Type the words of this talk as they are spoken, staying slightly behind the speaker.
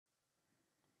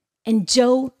And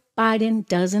Joe Biden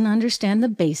doesn't understand the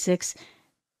basics,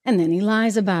 and then he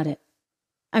lies about it.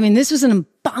 I mean, this was an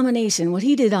abomination, what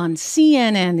he did on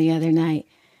CNN the other night.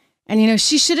 And,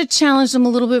 she should have challenged him a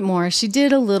little bit more. She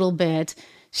did a little bit.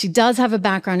 She does have a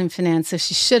background in finance, so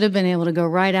she should have been able to go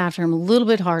right after him a little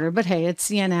bit harder. But hey, it's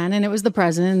CNN and it was the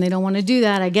president and they don't want to do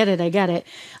that. I get it.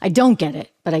 I don't get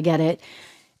it, but I get it.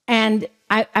 And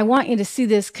I want you to see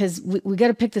this because we got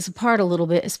to pick this apart a little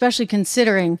bit, especially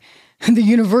considering the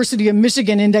University of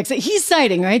Michigan index that he's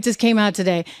citing, right? Just came out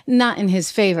today, not in his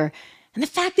favor. And the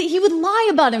fact that he would lie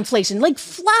about inflation, like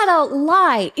flat out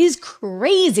lie, is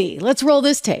crazy. Let's roll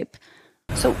this tape.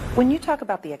 So when you talk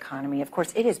about the economy, of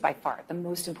course, it is by far the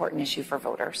most important issue for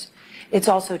voters. It's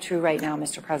also true right now,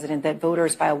 Mr. President, that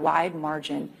voters by a wide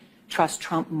margin trust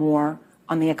Trump more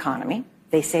on the economy.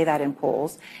 They say that in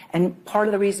polls. And part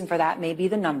of the reason for that may be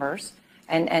the numbers.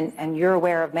 And you're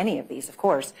aware of many of these, of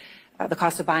course. The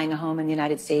cost of buying a home in the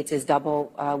United States is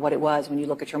double what it was when you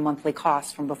look at your monthly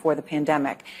costs from before the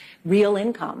pandemic. Real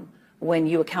income, when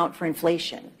you account for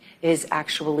inflation, is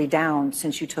actually down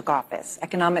since you took office.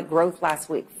 Economic growth last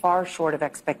week, far short of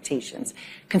expectations.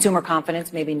 Consumer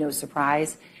confidence, maybe no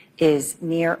surprise, is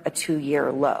near a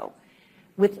 2-year low.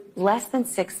 With less than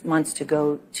 6 months to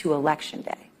go to Election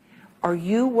Day, are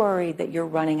you worried that you're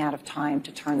running out of time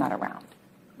to turn that around?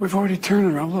 We've already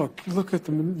turned it around. Look at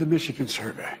the Michigan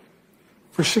survey.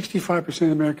 For 65% of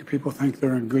the American people think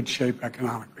they're in good shape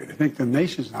economically. They think the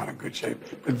nation's not in good shape,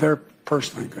 but they're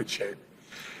personally in good shape.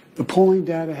 The polling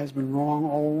data has been wrong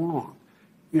all along.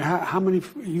 How many,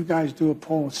 you guys do a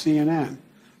poll at CNN,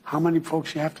 how many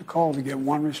folks you have to call to get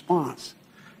one response?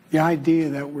 The idea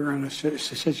that we're in a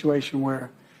situation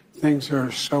where things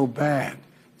are so bad,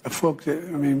 the folks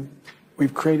that,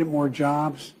 we've created more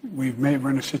jobs. We're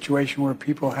in a situation where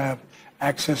people have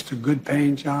access to good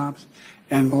paying jobs.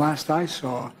 And the last I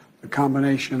saw, the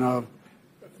combination of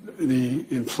the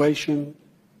inflation,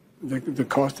 the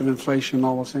cost of inflation,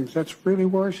 all those things, that's really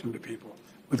worrisome to people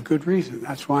with good reason.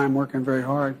 That's why I'm working very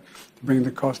hard to bring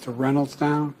the cost of rentals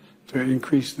down, to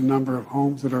increase the number of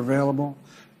homes that are available.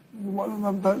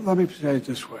 But let me say it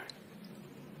this way.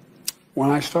 When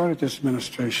I started this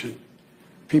administration,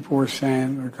 people were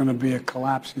saying there's going to be a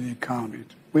collapse in the economy.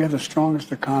 We have the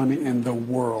strongest economy in the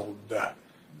world. Let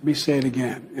me say it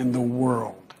again, in the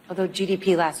world. Although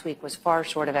GDP last week was far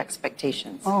short of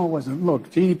expectations. Oh, it wasn't. Look,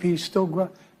 GDP is still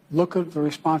growing. Look at the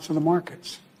response of the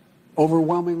markets.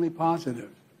 Overwhelmingly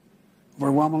positive.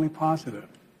 Overwhelmingly positive.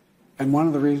 And one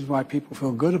of the reasons why people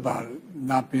feel good about it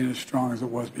not being as strong as it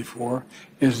was before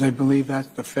is they believe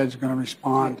that the Fed's going to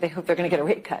respond. They hope they're going to get a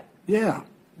rate cut. Yeah.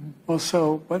 Well,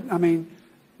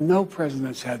 no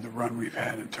president's had the run we've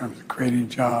had in terms of creating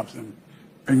jobs and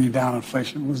bringing down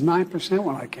inflation. It was 9%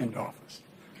 when I came to office.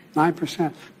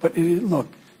 9%. But look,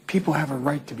 people have a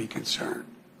right to be concerned.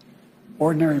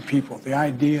 Ordinary people, the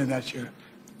idea that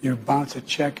you bounce a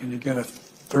check and you get a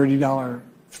 $30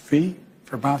 fee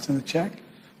for bouncing the check,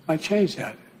 I changed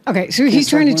that. Okay, so he's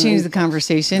trying to change the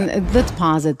conversation. Yeah. Let's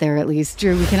pause it there at least.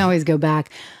 Drew, we can always go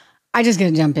back. I just got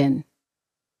to jump in.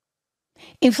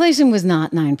 Inflation was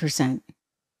not 9%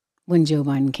 when Joe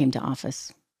Biden came to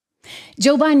office.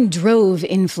 Joe Biden drove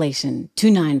inflation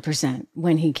to 9%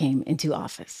 when he came into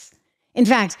office. In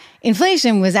fact,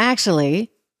 inflation was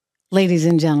actually, ladies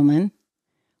and gentlemen,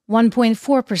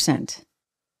 1.4%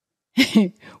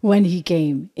 when he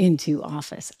came into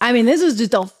office. I mean, this was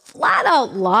just a flat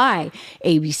out lie.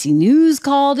 ABC News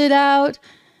called it out.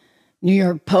 New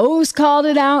York Post called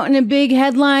it out in a big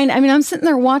headline. I mean, I'm sitting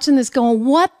there watching this going,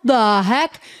 what the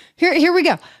heck? Here we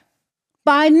go.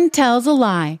 Biden tells a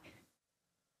lie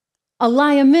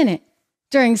a minute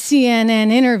during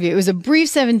CNN interview. It was a brief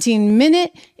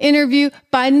 17-minute interview.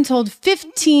 Biden told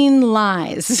 15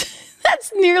 lies.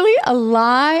 That's nearly a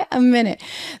lie a minute.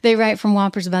 They write from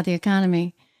whoppers about the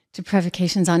economy to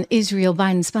provocations on Israel.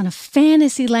 Biden spun a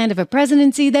fantasy land of a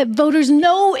presidency that voters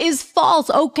know is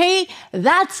false. Okay,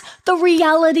 that's the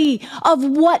reality of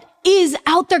what is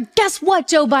out there. Guess what,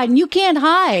 Joe Biden? You can't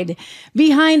hide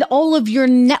behind all of your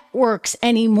networks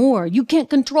anymore. You can't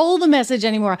control the message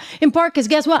anymore. In part because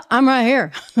guess what? I'm right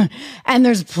here. And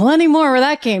there's plenty more where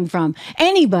that came from.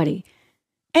 Anybody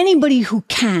who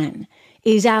can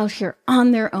is out here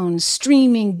on their own,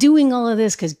 streaming, doing all of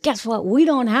this, because guess what? We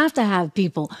don't have to have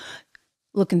people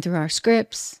looking through our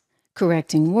scripts,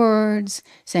 correcting words,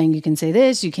 saying you can say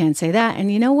this, you can't say that.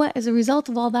 And you know what? As a result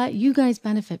of all that, you guys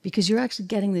benefit because you're actually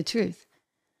getting the truth.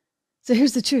 So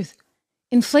here's the truth.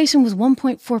 Inflation was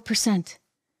 1.4%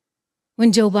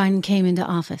 when Joe Biden came into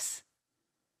office.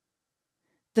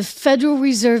 The Federal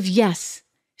Reserve, yes,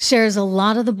 shares a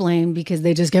lot of the blame because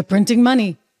they just kept printing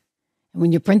money. And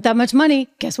when you print that much money,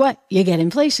 guess what? You get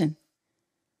inflation.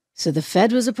 So the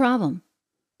Fed was a problem.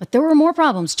 But there were more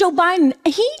problems. Joe Biden,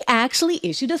 he actually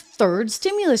issued a third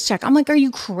stimulus check. I'm like, are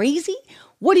you crazy?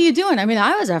 What are you doing? I mean,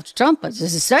 I was after Trump, but this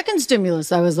is a second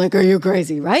stimulus. I was like, are you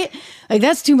crazy, right? Like,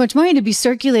 that's too much money to be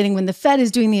circulating when the Fed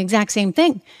is doing the exact same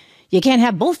thing. You can't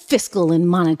have both fiscal and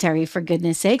monetary, for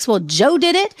goodness sakes. Well, Joe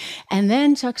did it. And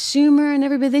then Chuck Schumer and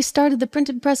everybody, they started the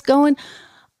printed press going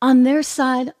on their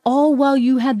side, all while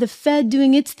you had the Fed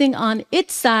doing its thing on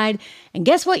its side. And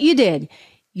guess what you did?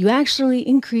 You actually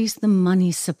increased the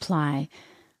money supply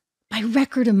by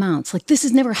record amounts. Like, this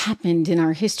has never happened in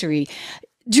our history.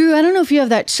 Drew, I don't know if you have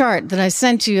that chart that I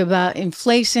sent you about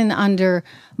inflation under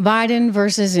Biden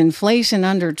versus inflation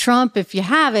under Trump. If you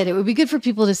have it, it would be good for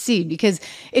people to see, because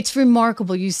it's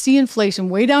remarkable. You see inflation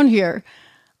way down here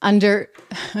under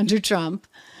Trump,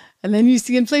 and then you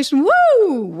see inflation,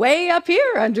 way up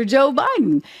here under Joe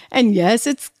Biden. And yes,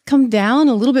 it's come down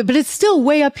a little bit, but it's still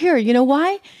way up here. You know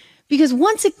why? Because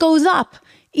once it goes up,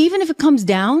 even if it comes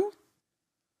down,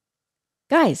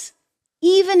 guys,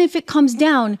 even if it comes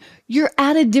down, you're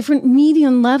at a different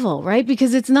median level, right?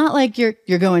 Because it's not like you're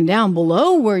going down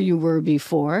below where you were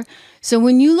before. So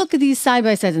when you look at these side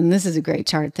by sides, and this is a great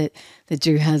chart that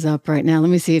Drew has up right now. Let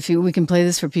me see if we can play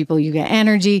this for people. You got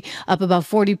energy up about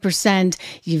 40%.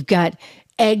 You've got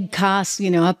egg costs,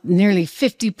 up nearly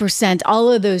 50%,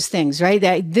 all of those things, right?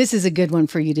 This is a good one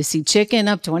for you to see. Chicken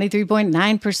up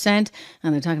 23.9%.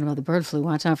 And they're talking about the bird flu.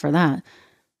 Watch out for that.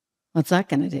 What's that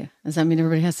going to do? Does that mean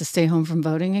everybody has to stay home from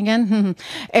voting again?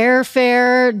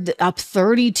 Airfare up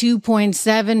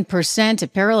 32.7%.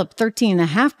 Apparel up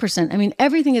 13.5%. I mean,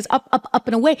 everything is up,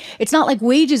 and away. It's not like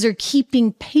wages are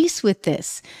keeping pace with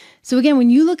this. So again, when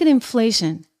you look at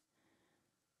inflation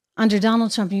under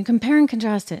Donald Trump, and you compare and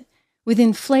contrast it with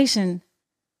inflation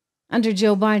under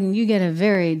Joe Biden, you get a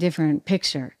very different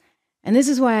picture. And this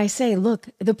is why I say, look,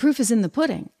 the proof is in the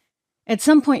pudding. At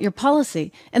some point, your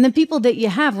policy and the people that you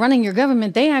have running your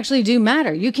government, they actually do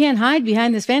matter. You can't hide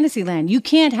behind this fantasy land. You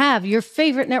can't have your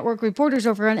favorite network reporters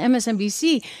over on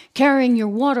MSNBC carrying your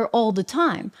water all the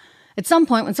time. At some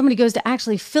point, when somebody goes to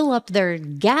actually fill up their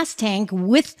gas tank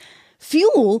with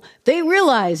fuel, they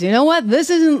realize, you know what,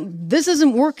 this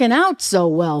isn't working out so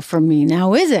well for me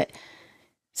now, is it?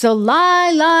 So lie.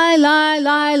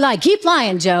 Keep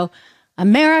lying, Joe.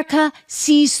 America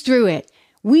sees through it.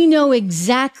 We know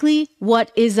exactly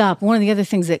what is up. One of the other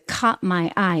things that caught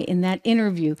my eye in that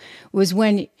interview was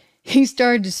when he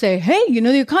started to say, hey,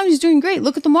 the economy's doing great.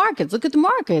 Look at the markets,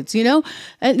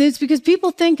 And it's because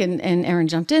people think, and Aaron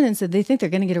jumped in and said they think they're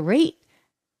going to get a rate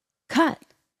cut.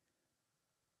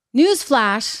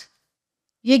 Newsflash,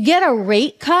 you get a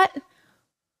rate cut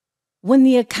when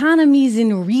the economy's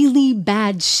in really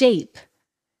bad shape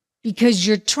because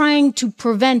you're trying to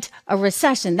prevent a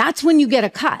recession. That's when you get a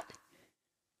cut.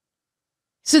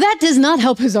 So that does not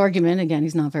help his argument. Again,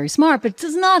 he's not very smart, but it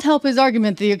does not help his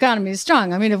argument that the economy is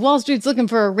strong. I mean, if Wall Street's looking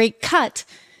for a rate cut,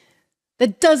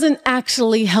 that doesn't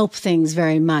actually help things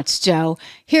very much, Joe.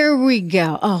 Here we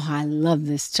go. Oh, I love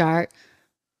this chart.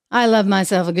 I love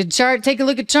myself a good chart. Take a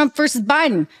look at Trump versus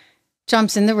Biden.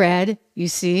 Trump's in the red. You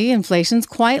see, inflation's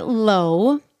quite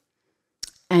low.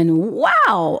 And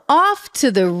wow, off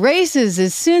to the races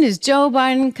as soon as Joe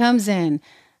Biden comes in.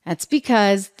 That's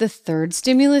because the third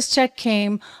stimulus check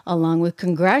came along with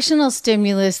congressional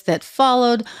stimulus that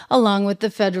followed, along with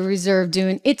the Federal Reserve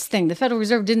doing its thing. The Federal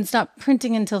Reserve didn't stop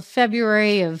printing until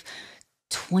February of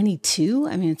 22.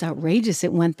 I mean, it's outrageous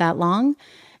it went that long.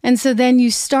 And so then you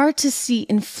start to see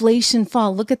inflation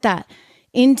fall. Look at that.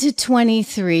 Into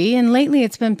 23. And lately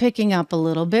it's been picking up a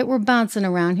little bit. We're bouncing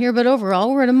around here, but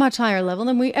overall we're at a much higher level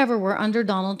than we ever were under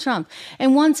Donald Trump.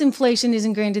 And once inflation is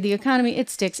ingrained to the economy, it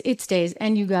sticks, it stays,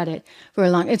 and you got it for a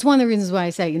long. It's one of the reasons why I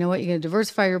say, you know what, you got to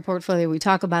diversify your portfolio. We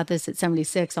talk about this at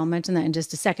 76. I'll mention that in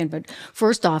just a second. But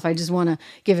first off, I just want to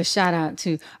give a shout out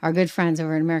to our good friends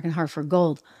over at American Hartford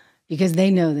Gold, because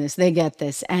they know this, they get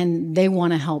this, and they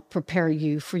want to help prepare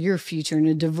you for your future in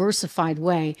a diversified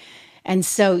way. And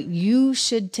so you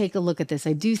should take a look at this.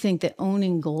 I do think that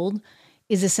owning gold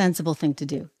is a sensible thing to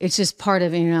do. It's just part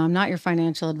of, I'm not your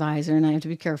financial advisor and I have to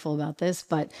be careful about this,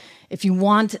 but if you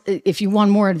want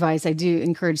more advice, I do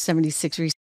encourage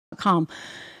 76research.com.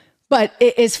 But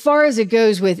as far as it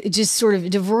goes with just sort of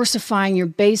diversifying your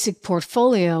basic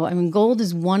portfolio, gold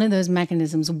is one of those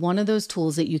mechanisms, one of those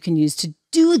tools that you can use to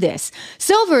do this.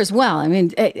 Silver as well.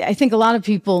 I think a lot of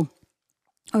people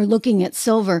are looking at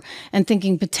silver and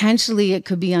thinking potentially it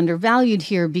could be undervalued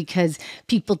here because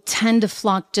people tend to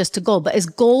flock just to gold. But as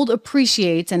gold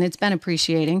appreciates, and it's been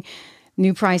appreciating,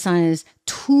 New price on it is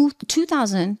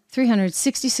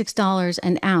 $2,366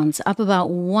 an ounce, up about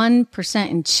 1%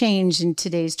 and change in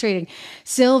today's trading.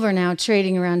 Silver now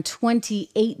trading around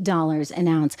 $28 an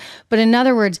ounce. But in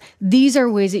other words, these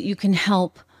are ways that you can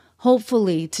help,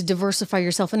 hopefully, to diversify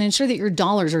yourself and ensure that your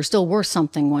dollars are still worth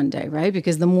something one day, right?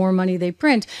 Because the more money they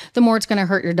print, the more it's going to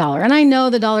hurt your dollar. And I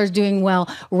know the dollar is doing well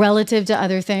relative to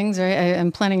other things, right?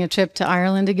 I'm planning a trip to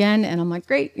Ireland again, and I'm like,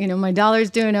 great, my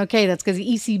dollar's doing okay. That's because the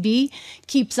ECB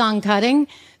keeps on cutting.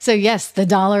 So yes, the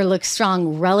dollar looks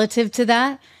strong relative to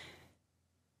that.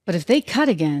 But if they cut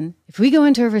again, if we go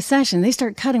into a recession, they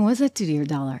start cutting, what does that do to your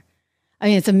dollar? I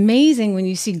mean, it's amazing when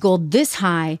you see gold this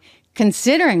high,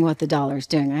 considering what the dollar is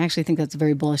doing. I actually think that's a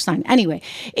very bullish sign. Anyway,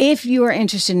 if you are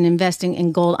interested in investing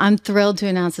in gold, I'm thrilled to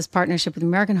announce this partnership with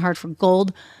American Heart for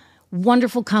Gold.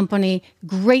 Wonderful company,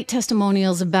 great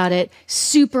testimonials about it,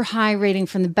 super high rating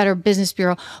from the Better Business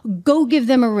Bureau. Go give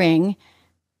them a ring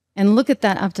and look at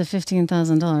that up to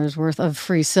 $15,000 worth of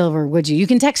free silver, would you? You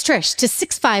can text Trish to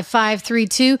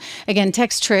 65532. Again,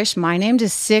 text Trish, my name, to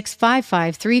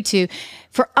 65532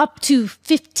 for up to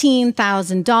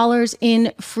 $15,000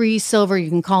 in free silver. You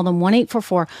can call them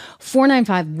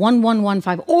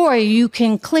 1-844-495-1115, or you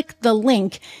can click the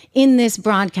link in this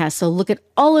broadcast. So look at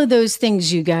all of those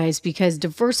things, you guys, because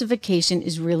diversification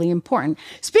is really important.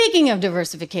 Speaking of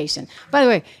diversification, by the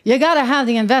way, you got to have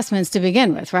the investments to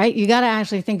begin with, right? You got to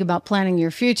actually think about planning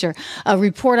your future. A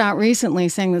report out recently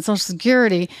saying that Social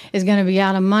Security is going to be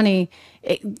out of money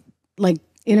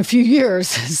in a few years.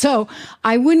 So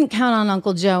I wouldn't count on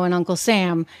Uncle Joe and Uncle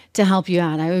Sam to help you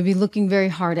out. I would be looking very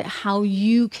hard at how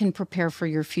you can prepare for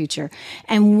your future.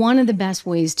 And one of the best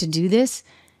ways to do this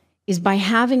is by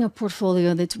having a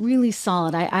portfolio that's really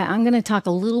solid. I'm going to talk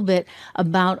a little bit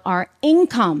about our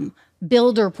income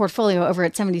builder portfolio over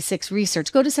at 76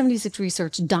 Research. Go to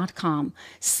 76research.com.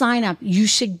 Sign up. You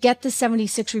should get the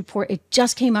 76 report. It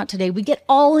just came out today. We get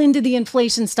all into the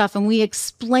inflation stuff and we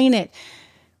explain it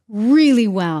really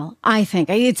well, I think.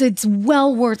 It's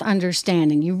well worth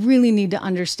understanding. You really need to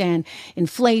understand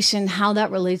inflation, how that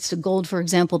relates to gold, for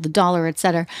example, the dollar, et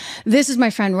cetera. This is my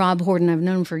friend Rob Horton. I've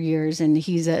known him for years, and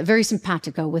he's very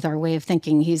simpatico with our way of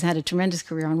thinking. He's had a tremendous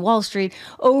career on Wall Street,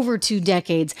 over 2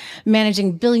 decades,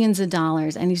 managing billions of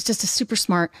dollars, and he's just a super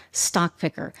smart stock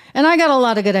picker. And I got a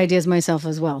lot of good ideas myself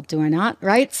as well, do I not?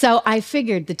 Right? So I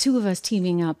figured the two of us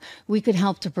teaming up, we could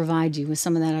help to provide you with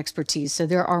some of that expertise. So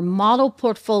there are model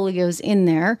portfolios in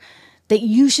there that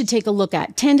you should take a look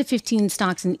at. 10 to 15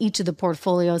 stocks in each of the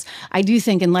portfolios. I do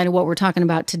think, in light of what we're talking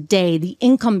about today, the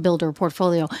income builder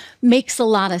portfolio makes a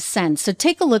lot of sense. So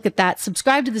take a look at that.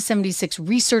 Subscribe to the 76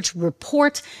 Research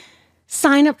Report.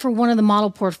 Sign up for one of the model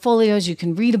portfolios. You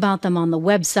can read about them on the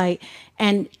website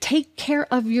and take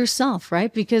care of yourself,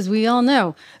 right? Because we all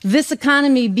know this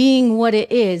economy being what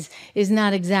it is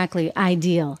not exactly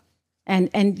ideal.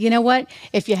 And you know what?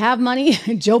 If you have money,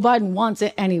 Joe Biden wants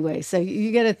it anyway. So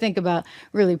you got to think about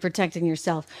really protecting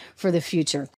yourself for the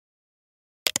future.